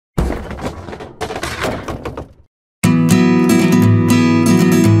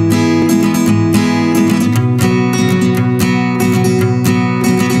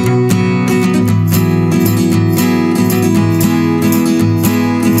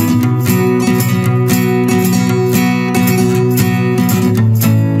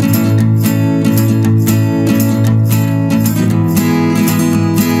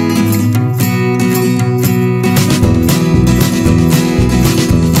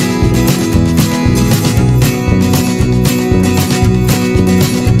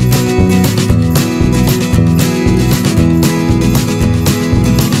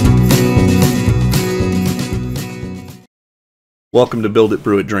Welcome to Build It,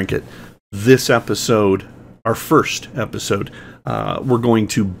 Brew It, Drink It. This episode, our first episode, we're going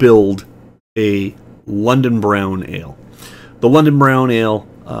to build a London Brown Ale. The London Brown Ale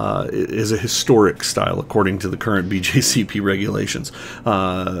is a historic style according to the current BJCP regulations.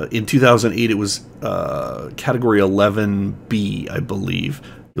 In 2008, it was category 11B, I believe.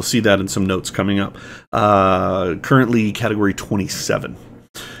 You'll see that in some notes coming up. Currently, category 27.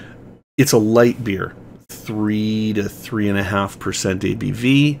 It's a light beer. 3 to 3.5%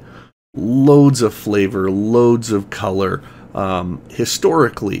 ABV, loads of flavor, loads of color.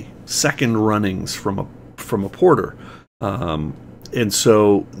 Historically, second runnings from a porter, and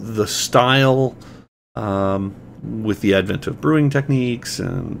so the style, with the advent of brewing techniques,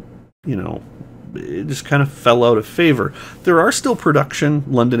 and it just kind of fell out of favor. There are still production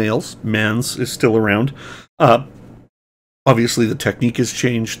London ales. Mans is still around. Obviously, the technique has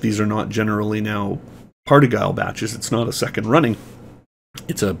changed. These are not generally now Party-Guile batches. It's not a second running.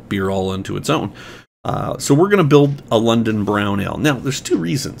 It's a beer all unto its own. So we're going to build a London Brown Ale. Now, there's two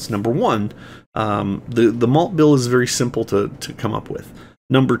reasons. Number one, the malt bill is very simple to come up with.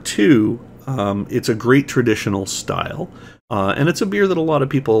 Number two, it's a great traditional style. And it's a beer that a lot of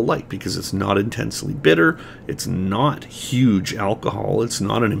people like because it's not intensely bitter. It's not huge alcohol. It's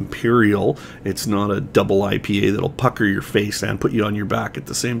not an imperial. It's not a double IPA that'll pucker your face and put you on your back at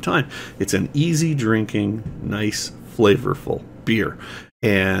the same time. It's an easy drinking, nice, flavorful beer.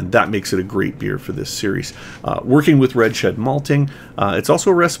 And that makes it a great beer for this series. Working with Red Shed malting, it's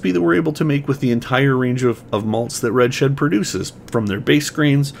also a recipe that we're able to make with the entire range of malts that Red Shed produces, from their base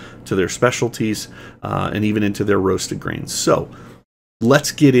grains to their specialties, and even into their roasted grains. So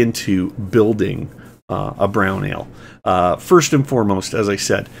let's get into building a brown ale. First and foremost, as I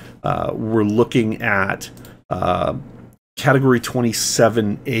said, we're looking at category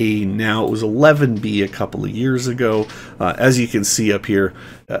 27A now. It was 11B a couple of years ago. As you can see up here,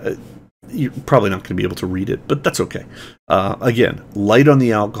 you're probably not going to be able to read it, but that's okay. Again, light on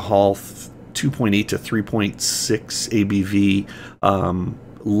the alcohol, 2.8 to 3.6 ABV,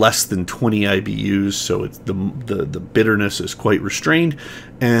 less than 20 IBUs, so it's the bitterness is quite restrained,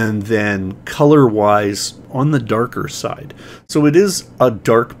 and then color-wise on the darker side. So it is a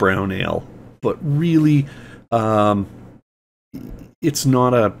dark brown ale, but really it's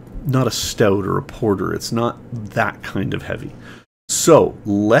not a stout or a porter. It's not that kind of heavy. So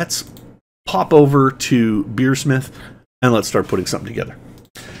let's pop over to Beersmith and let's start putting something together.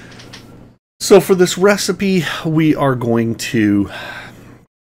 So for this recipe, we are going to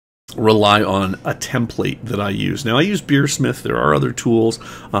rely on a template that I use. Now, I use Beersmith. There are other tools,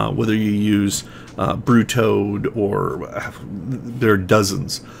 whether you use Brew Toad, or there are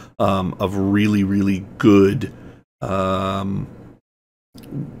dozens of really good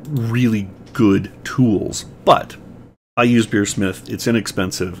tools, but I use Beersmith. It's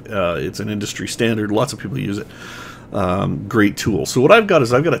inexpensive. It's an industry standard. Lots of people use it. Great tool. So what I've got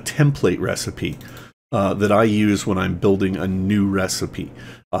is I've got a template recipe that I use when I'm building a new recipe.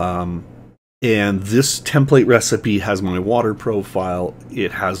 And this template recipe has my water profile.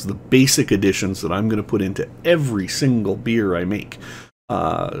 It has the basic additions that I'm going to put into every single beer I make.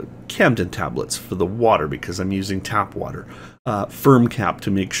 Camden tablets for the water because I'm using tap water. Firm cap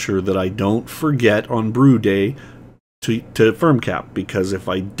to make sure that I don't forget on brew day to firm cap, because if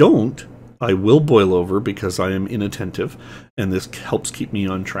I don't, I will boil over because I am inattentive, and this helps keep me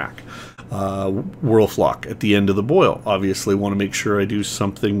on track. Whirl flock at the end of the boil. Obviously want to make sure I do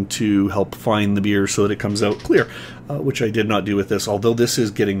something to help fine the beer so that it comes out clear, which I did not do with this, although this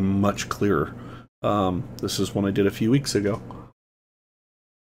is getting much clearer. This is one I did a few weeks ago.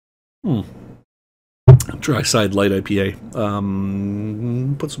 Dry side light IPA.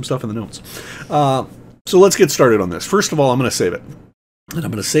 Put some stuff in the notes. So let's get started on this. First of all, I'm going to save it. And I'm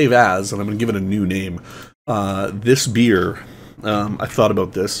going to save as, and I'm going to give it a new name. This beer, I thought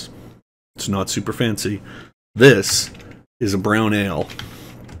about this. It's not super fancy. This is a brown ale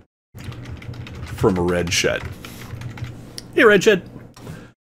from a Red Shed. Hey, Red Shed.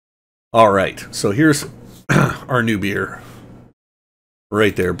 All right, so here's our new beer.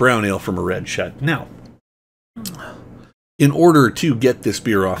 Right there, brown ale from a Red Shed. Now, in order to get this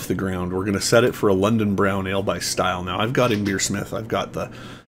beer off the ground, we're going to set it for a London Brown Ale by style. Now, I've got in Beersmith, I've got the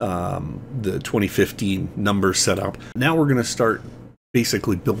 2015 number set up. Now we're going to start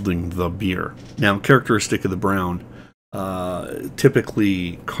basically building the beer. Now, characteristic of the brown,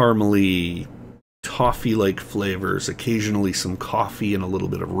 typically caramely, toffee-like flavors, occasionally some coffee and a little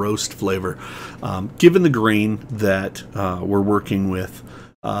bit of roast flavor. Given the grain that we're working with,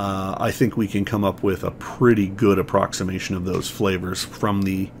 I think we can come up with a pretty good approximation of those flavors from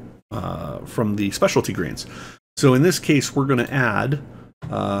the specialty grains. So in this case, we're going to add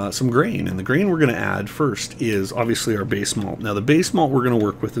some grain. And the grain we're going to add first is obviously our base malt. Now the base malt we're going to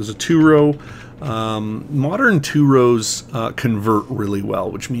work with is a 2-row. Modern 2-rows convert really well,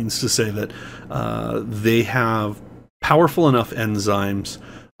 which means to say that they have powerful enough enzymes,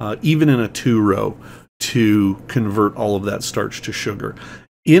 even in a 2-row, to convert all of that starch to sugar.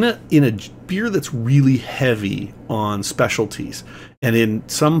 In a beer that's really heavy on specialties, and in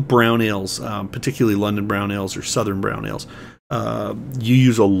some brown ales, particularly London brown ales or Southern brown ales, you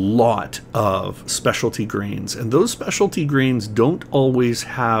use a lot of specialty grains, and those specialty grains don't always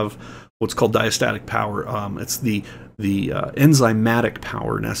have what's called diastatic power. It's the enzymatic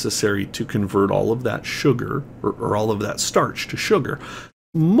power necessary to convert all of that sugar or all of that starch to sugar.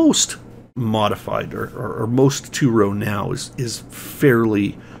 Most modified or most 2-row now is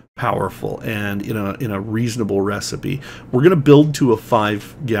fairly powerful, and in a reasonable recipe. We're going to build to a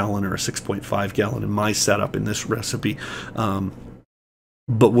 5-gallon or a 6.5-gallon in my setup in this recipe,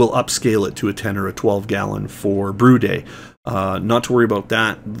 but we'll upscale it to a 10 or a 12-gallon for brew day. Not to worry about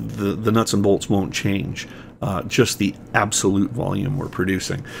that. The nuts and bolts won't change. Just the absolute volume we're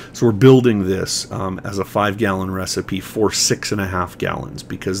producing. So we're building this as a 5-gallon recipe for 6.5 gallons,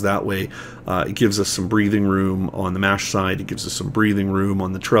 because that way it gives us some breathing room on the mash side, it gives us some breathing room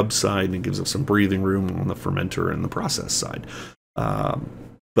on the trub side, and it gives us some breathing room on the fermenter and the process side.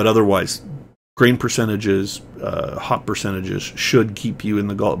 But otherwise, grain percentages, hop percentages should keep you in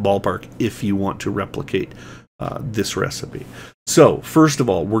the ballpark if you want to replicate this recipe. So first of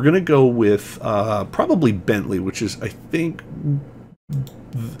all, we're going to go with probably Bentley, which is, I think,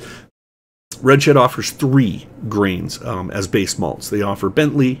 Red Shed offers 3 grains as base malts. They offer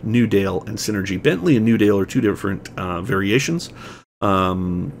Bentley, New Dale, and Synergy. Bentley and New Dale are 2 different variations.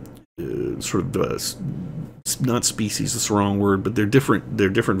 Sort of not species, that's the wrong word, but they're different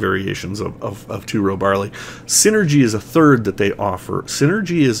variations of 2-row barley. Synergy is a 3rd that they offer.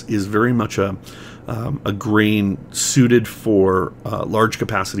 Synergy is very much a grain suited for large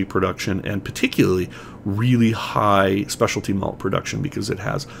capacity production, and particularly really high specialty malt production, because it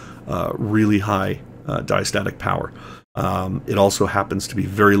has really high diastatic power. It also happens to be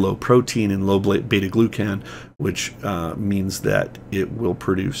very low protein and low beta glucan, which means that it will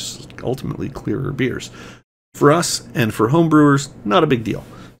produce ultimately clearer beers. For us and for home brewers, not a big deal.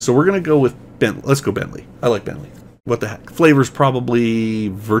 So we're going to go with Bentley. Let's go Bentley. I like Bentley. What the heck? Flavor's probably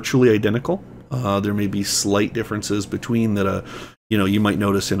virtually identical. There may be slight differences between that. You might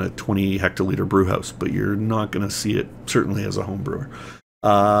notice in a 20 hectoliter brew house, but you're not going to see it certainly as a home brewer.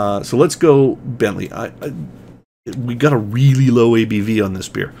 So let's go Bentley. We got a really low ABV on this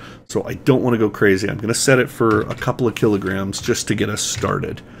beer, so I don't want to go crazy. I'm going to set it for a couple of kilograms just to get us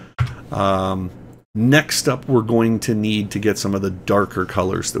started. Next up, we're going to need to get some of the darker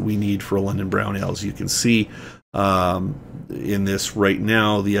colors that we need for a London brown ales. You can see in this right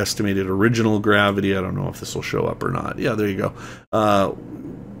now the estimated original gravity. I don't know if this will show up or not. Yeah, there you go.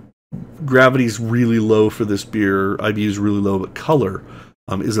 Gravity's really low for this beer. IBU is really low, but color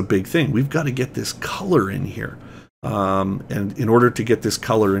is a big thing. We've got to get this color in here. And in order to get this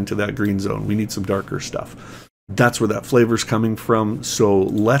color into that green zone, we need some darker stuff. That's where that flavor's coming from. So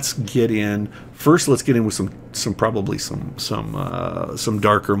let's get in. First, let's get in with probably some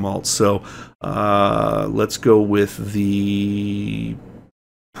darker malts. So let's go with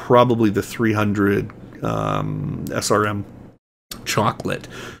probably the 300 SRM chocolate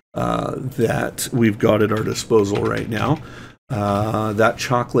that we've got at our disposal right now. That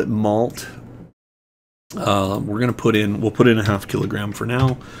chocolate malt, we'll put in a ½ kilogram for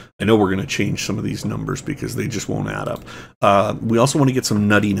now. I know we're going to change some of these numbers because they just won't add up. We also want to get some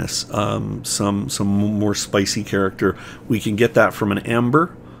nuttiness, some more spicy character. We can get that from an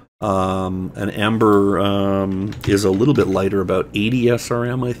amber. An amber is a little bit lighter, about 80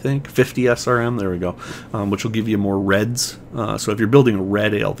 SRM, I think, 50 SRM. There we go, which will give you more reds. So if you're building a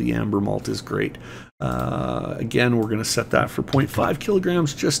red ale, the amber malt is great. Again, we're going to set that for 0.5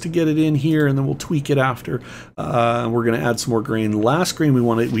 kilograms just to get it in here, and then we'll tweak it after. We're going to add some more grain. The last grain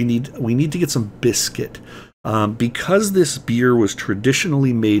we need to get some biscuit. Because this beer was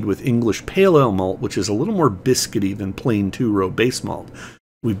traditionally made with English pale ale malt, which is a little more biscuity than plain 2-row base malt,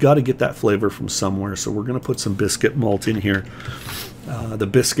 we've got to get that flavor from somewhere. So we're going to put some biscuit malt in here. The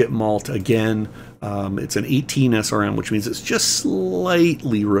biscuit malt, again, it's an 18 SRM, which means it's just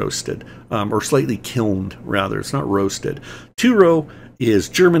slightly roasted, or slightly kilned, rather. It's not roasted. 2-row is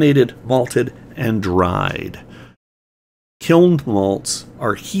germinated, malted, and dried. Kilned malts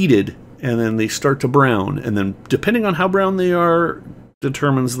are heated, and then they start to brown, and then depending on how brown they are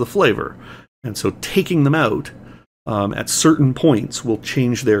determines the flavor. And so taking them out at certain points will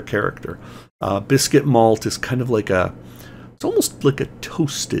change their character. Biscuit malt is kind of like it's almost like a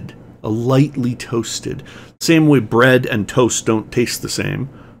lightly toasted. Same way bread and toast don't taste the same.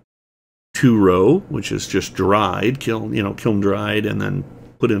 Two-row, which is just dried, kiln dried, and then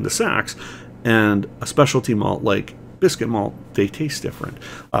put into sacks, and a specialty malt like biscuit malt, they taste different.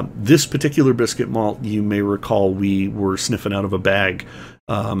 This particular biscuit malt, you may recall, we were sniffing out of a bag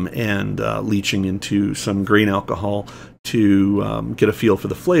and leaching into some grain alcohol to get a feel for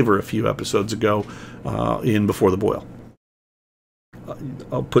the flavor a few episodes ago in Before the Boil.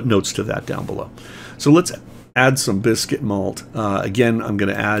 I'll put notes to that down below. So let's add some biscuit malt. Again, I'm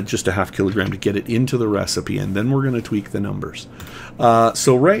going to add just a half kilogram to get it into the recipe, and then we're going to tweak the numbers.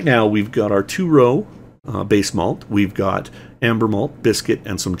 So right now we've got our two-row base malt. We've got amber malt, biscuit,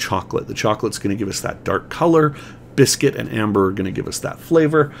 and some chocolate. The chocolate's going to give us that dark color. Biscuit and amber are going to give us that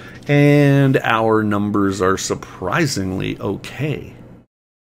flavor. And our numbers are surprisingly okay.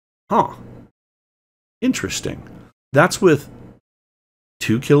 Huh. Interesting. That's with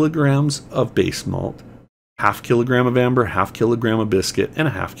 2 kilograms of base malt, half kilogram of amber, half kilogram of biscuit, and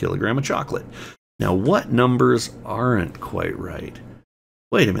a half kilogram of chocolate. Now, what numbers aren't quite right?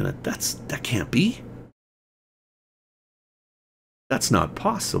 Wait a minute, that can't be. That's not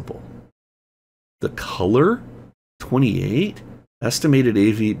possible. The color, 28, estimated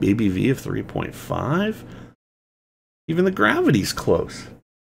ABV of 3.5. Even the gravity's close.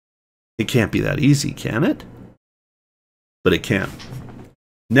 It can't be that easy, can it? But it can.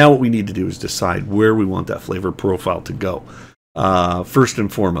 Now what we need to do is decide where we want that flavor profile to go. First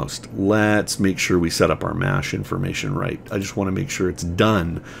and foremost, let's make sure we set up our mash information right. I just want to make sure it's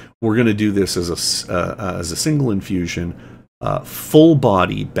done. We're going to do this as a single infusion, full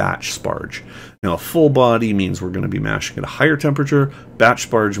body batch sparge. Now, a full body means we're going to be mashing at a higher temperature. Batch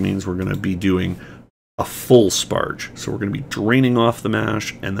sparge means we're going to be doing a full sparge. So we're going to be draining off the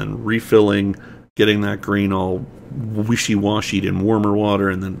mash and then refilling, getting that grain all wishy-washied in warmer water,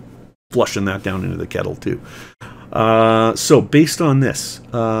 and then flushing that down into the kettle too. So based on this,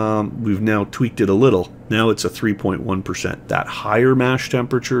 we've now tweaked it a little. Now it's a 3.1%. That higher mash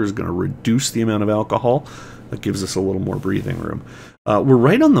temperature is going to reduce the amount of alcohol. That gives us a little more breathing room. We're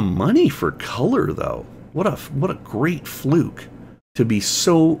right on the money for color, though. What a great fluke to be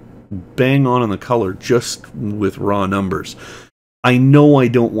so bang on the color just with raw numbers. I know I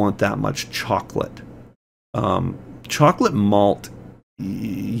don't want that much chocolate. Chocolate malt,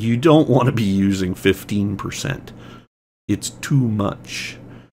 you don't want to be using 15%. It's too much.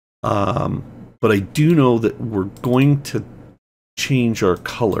 But I do know that we're going to change our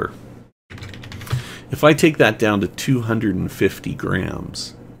color. If I take that down to 250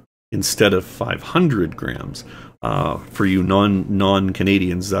 grams instead of 500 grams, for you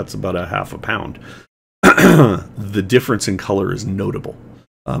non-Canadians, that's about a half a pound. The difference in color is notable.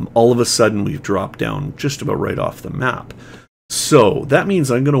 All of a sudden, we've dropped down just about right off the map. So that means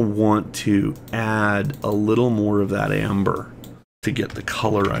I'm going to want to add a little more of that amber to get the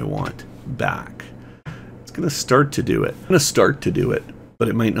color I want back. It's going to start to do it. But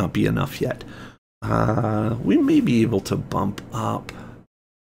it might not be enough yet. We may be able to bump up.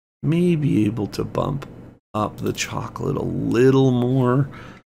 The chocolate a little more.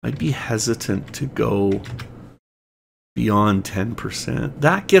 I'd be hesitant to go beyond 10%.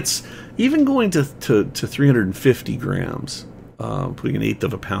 That gets, even going to 350 grams, putting an eighth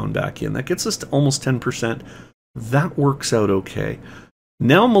of a pound back in, that gets us to almost 10%. That works out okay.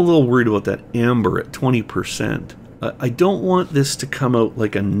 Now I'm a little worried about that amber at 20%. I don't want this to come out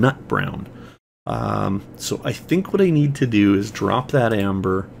like a nut brown. So I think what I need to do is drop that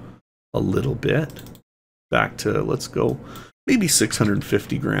amber a little bit back to, let's go, maybe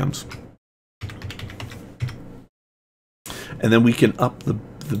 650 grams. And then we can up the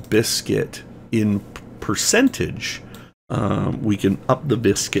biscuit in percentage. We can up the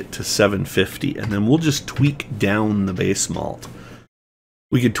biscuit to 750, and then we'll just tweak down the base malt.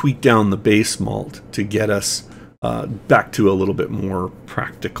 We could tweak down the base malt to get us back to a little bit more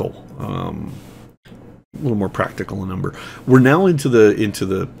practical. A little more practical number. We're now into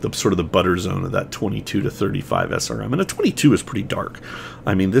the sort of the butter zone of that 22 to 35 SRM, and a 22 is pretty dark.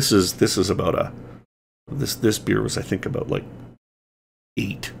 I mean, this is about this beer was, I think, about like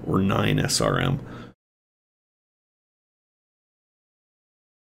 8 or 9 SRM.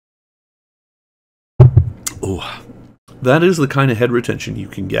 Oh, that is the kind of head retention you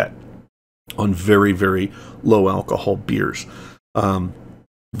can get on very, very low alcohol beers.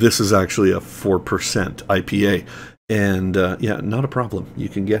 This is actually a 4% IPA, and yeah, not a problem. You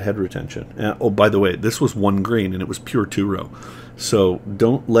can get head retention. Oh, by the way, this was 1 grain, and it was pure two-row. So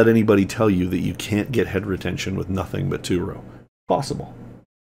don't let anybody tell you that you can't get head retention with nothing but two-row. Possible.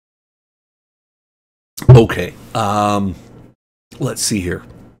 Okay. Let's see here.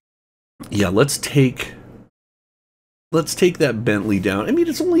 Yeah, let's take that Bentley down. I mean,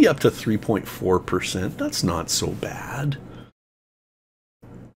 it's only up to 3.4%. That's not so bad.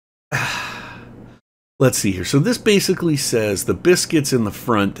 Let's see here. So this basically says the biscuit's in the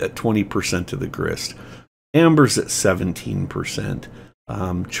front at 20% of the grist. Amber's at 17%.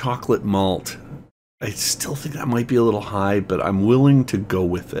 Chocolate malt, I still think that might be a little high, but I'm willing to go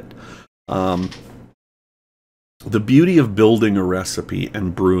with it. The beauty of building a recipe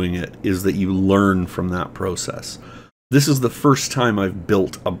and brewing it is that you learn from that process. This is the first time I've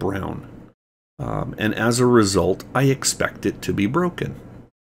built a brown. And as a result, I expect it to be broken.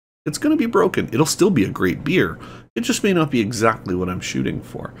 It's going to be broken. It'll still be a great beer. It just may not be exactly what I'm shooting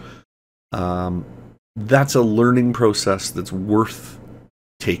for. That's a learning process that's worth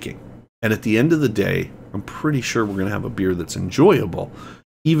taking. And at the end of the day, I'm pretty sure we're going to have a beer that's enjoyable,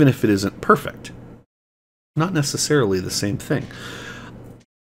 even if it isn't perfect. Not necessarily the same thing.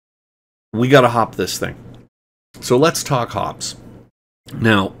 We got to hop this thing. So let's talk hops.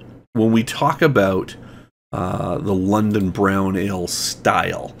 Now, when we talk about the London Brown Ale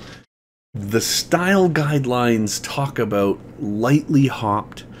style, the style guidelines talk about lightly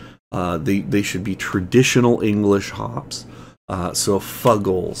hopped. They should be traditional English hops, so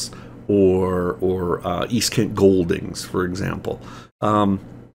Fuggles or East Kent Goldings, for example.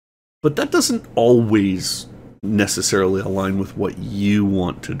 But that doesn't always necessarily align with what you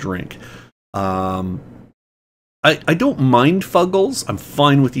want to drink. I don't mind Fuggles. I'm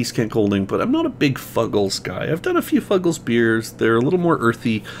fine with East Kent Golding, but I'm not a big Fuggles guy. I've done a few Fuggles beers. They're a little more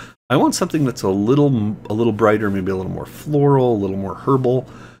earthy. I want something that's a little brighter, maybe a little more floral, a little more herbal.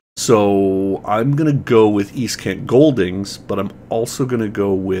 So I'm going to go with East Kent Goldings, but I'm also going to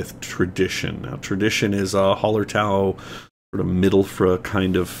go with Tradition. Now, Tradition is a Hallertau sort of Middlefra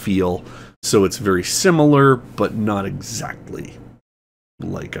kind of feel. So it's very similar, but not exactly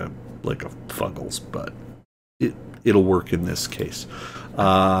like a Fuggles, but it'll work in this case.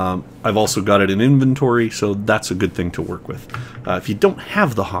 I've also got it in inventory, so that's a good thing to work with. If you don't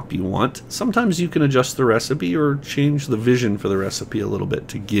have the hop you want, sometimes you can adjust the recipe or change the vision for the recipe a little bit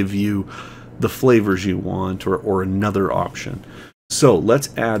to give you the flavors you want or another option. So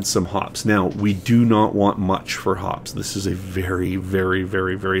let's add some hops. Now, we do not want much for hops. This is a very, very,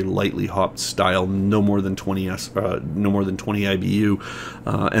 very, very lightly hopped style, no more than 20 IBU,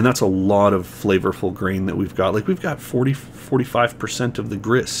 and that's a lot of flavorful grain that we've got. Like we've got 45% of the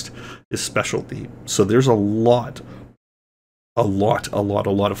grist is specialty, so there's a lot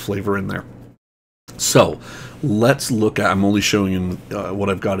of flavor in there. So let's look at, I'm only showing you what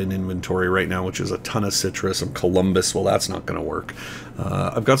I've got in inventory right now, which is a ton of citrus, some Columbus. Well, that's not going to work.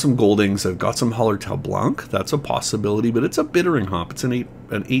 I've got some Goldings. I've got some Hallertau Blanc. That's a possibility, but it's a bittering hop. It's an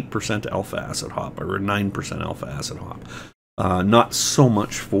 8% alpha acid hop or a 9% alpha acid hop. Not so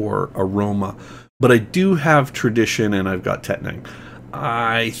much for aroma, but I do have Tradition and I've got Tettnang.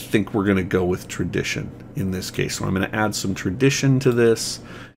 I think we're going to go with Tradition in this case. So I'm going to add some Tradition to this.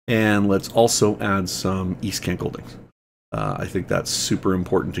 And let's also add some East Kent Goldings. I think that's super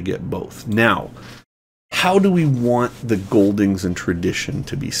important to get both. Now, how do we want the Goldings and Tradition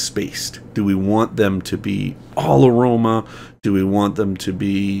to be spaced? Do we want them to be all aroma? Do we want them to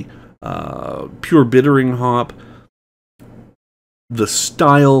be pure bittering hop? The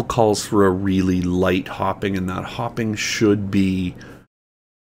style calls for a really light hopping, and that hopping should be...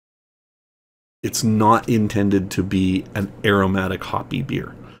 It's not intended to be an aromatic hoppy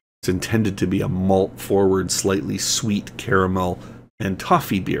beer. It's intended to be a malt-forward, slightly sweet caramel and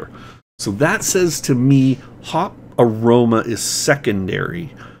toffee beer. So that says to me, hop aroma is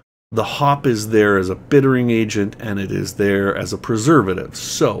secondary. The hop is there as a bittering agent, and it is there as a preservative.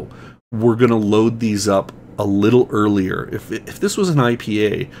 So we're going to load these up a little earlier. If this was an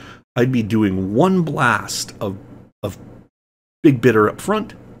IPA, I'd be doing one blast of big bitter up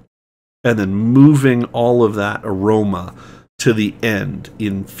front, and then moving all of that aroma to the end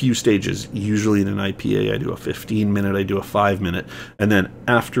in few stages. Usually in an IPA, I do a 15-minute, I do a 5-minute, and then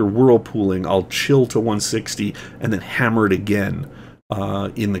after whirlpooling, I'll chill to 160 and then hammer it again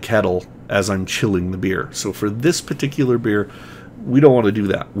in the kettle as I'm chilling the beer. So for this particular beer, we don't want to do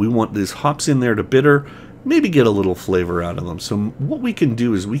that. We want these hops in there to bitter, maybe get a little flavor out of them. So what we can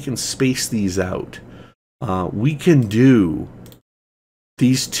do is we can space these out. We can do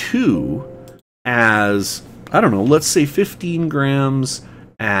these two as, I don't know, let's say 15 grams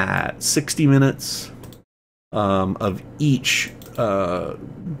at 60 minutes of each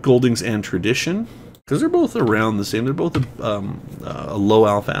Goldings and Tradition, because they're both around the same. They're both a low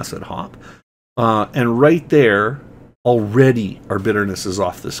alpha acid hop. And right there, already our bitterness is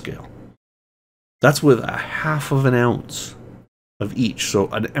off the scale. That's with a half of an ounce of each. So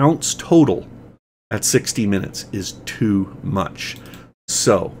an ounce total at 60 minutes is too much.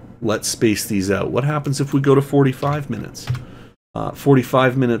 So let's space these out. What happens if we go to 45 minutes?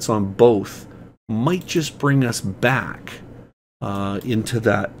 45 minutes on both might just bring us back into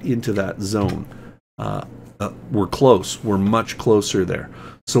that zone. We're close. We're much closer there.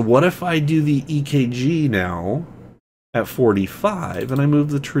 So what if I do the EKG now at 45 and I move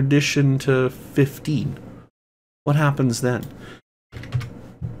the tradition to 15? What happens then?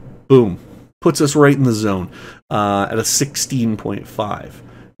 Boom. Puts us right in the zone at a 16.5.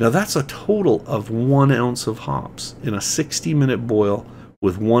 Now that's a total of 1 ounce of hops in a 60-minute boil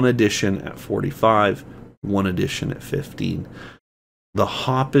with 1 addition at 45, 1 addition at 15. The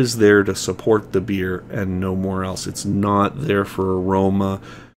hop is there to support the beer and no more else. It's not there for aroma.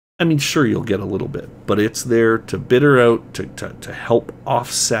 I mean, sure, you'll get a little bit, but it's there to bitter out, to help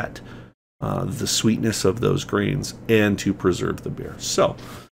offset the sweetness of those grains and to preserve the beer. So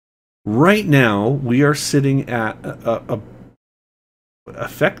right now we are sitting at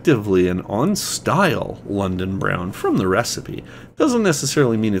effectively an on-style London Brown from the recipe. Doesn't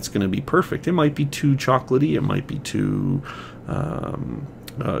necessarily mean it's going to be perfect. It might be too chocolatey. It might be too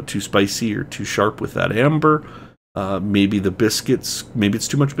spicy or too sharp with that amber. Maybe the biscuits, maybe it's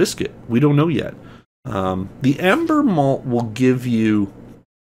too much biscuit. We don't know yet. The amber malt will give you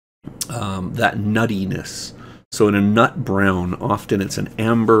that nuttiness. So in a nut brown, often it's an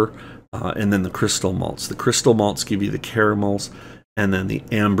amber and then the crystal malts. The crystal malts give you the caramels, and then the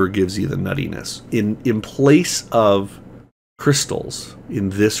amber gives you the nuttiness. In place of crystals in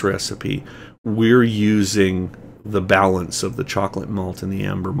this recipe, we're using the balance of the chocolate malt and the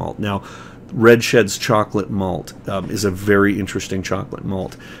amber malt. Now, Red Shed's chocolate malt is a very interesting chocolate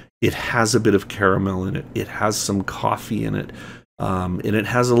malt. It has a bit of caramel in it. It has some coffee in it. And it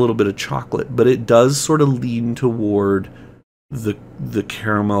has a little bit of chocolate, but it does sort of lean toward the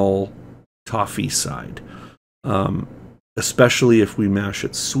caramel toffee side, especially if we mash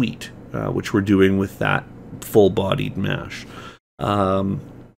it sweet, which we're doing with that full-bodied mash.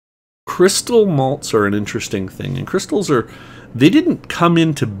 Crystal malts are an interesting thing, and crystals they didn't come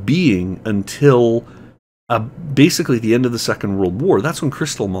into being until basically the end of the Second World War. That's when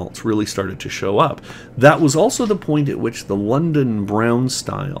crystal malts really started to show up. That was also the point at which the London brown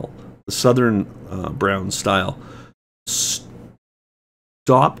style, the Southern brown style,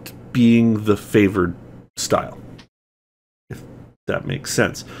 stopped being the favored style, if that makes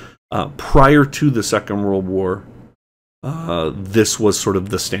sense. Prior to the Second World War, this was sort of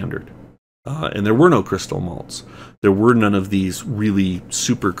the standard. And there were no crystal malts. There were none of these really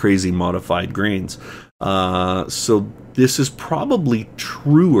super crazy modified grains. So this is probably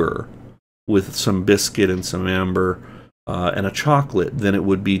truer with some biscuit and some amber and a chocolate than it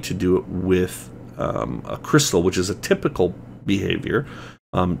would be to do it with a crystal, which is a typical behavior.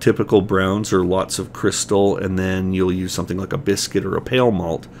 Typical browns are lots of crystal, and then you'll use something like a biscuit or a pale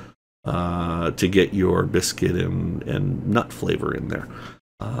malt to get your biscuit and nut flavor in there,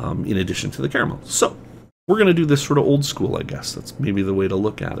 in addition to the caramel. So we're going to do this sort of old school, I guess. That's maybe the way to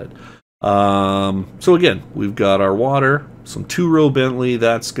look at it. So again, we've got our water, some 2-row Bentley.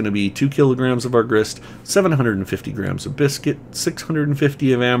 That's going to be 2 kilograms of our grist, 750 grams of biscuit,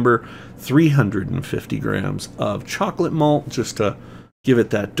 650 of amber, 350 grams of chocolate malt, just to give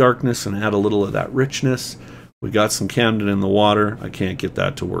it that darkness and add a little of that richness. We got some Camden in the water. I can't get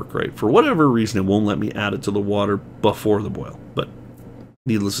that to work right. For whatever reason, it won't let me add it to the water before the boil. But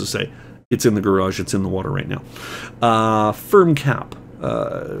needless to say, it's in the garage. It's in the water right now. Firm cap.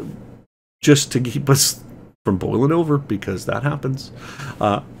 Just to keep us from boiling over, because that happens.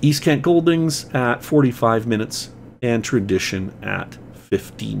 East Kent Goldings at 45 minutes and Tradition at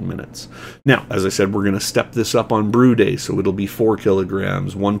 15 minutes. Now, as I said, we're going to step this up on brew day, so it'll be 4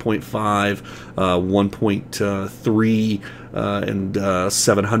 kilograms, 1.5, 1.3, and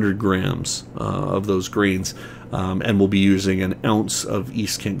 700 grams of those grains. And we'll be using an ounce of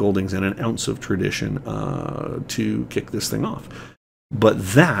East Kent Goldings and an ounce of Tradition to kick this thing off. But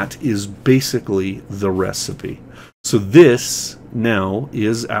that is basically the recipe. So this now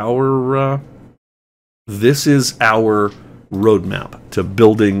is our roadmap to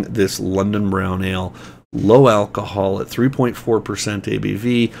building this London Brown Ale, low alcohol at 3.4%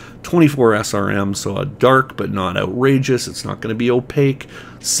 ABV, 24 SRM, so a dark but not outrageous. It's not going to be opaque.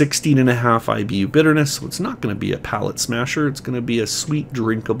 16.5 IBU bitterness, so it's not going to be a palate smasher. It's going to be a sweet,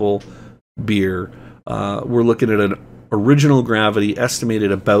 drinkable beer. We're looking at an original gravity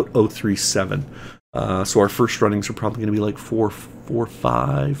estimated about 0.37. So our first runnings are probably going to be like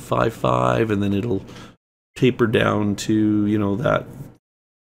 4.45, 5.5, and then it'll taper down to, you know, that,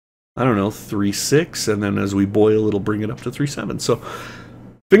 I don't know, 3.6, and then as we boil, it'll bring it up to 3.7. So,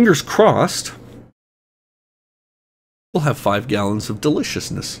 fingers crossed, we'll have 5 gallons of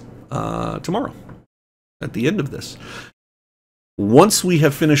deliciousness tomorrow at the end of this. Once we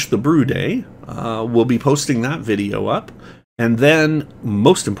have finished the brew day, we'll be posting that video up. And then,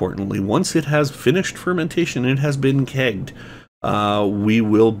 most importantly, once it has finished fermentation, it has been kegged, we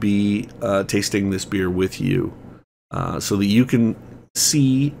will be tasting this beer with you so that you can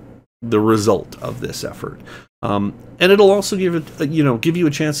see the result of this effort. And it'll also give you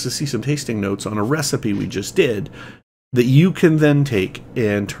a chance to see some tasting notes on a recipe we just did that you can then take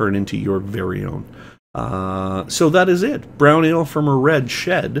and turn into your very own. So that is it. Brown ale from a red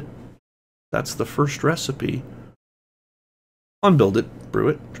shed. That's the first recipe on Build It, Brew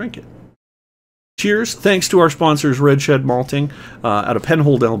It, Drink It. Cheers! Thanks to our sponsors, Red Shed Malting, out of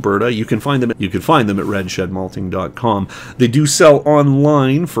Penhold, Alberta. You can find them at redshedmalting.com. They do sell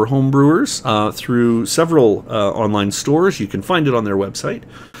online for homebrewers through several online stores. You can find it on their website,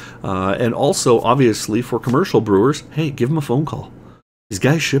 and also obviously for commercial brewers. Hey, give them a phone call. These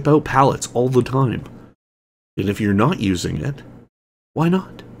guys ship out pallets all the time, and if you're not using it, why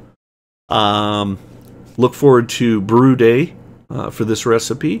not? Look forward to Brew Day for this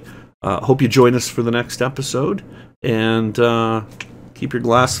recipe. Hope you join us for the next episode, and keep your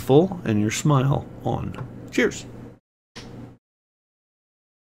glass full and your smile on. Cheers.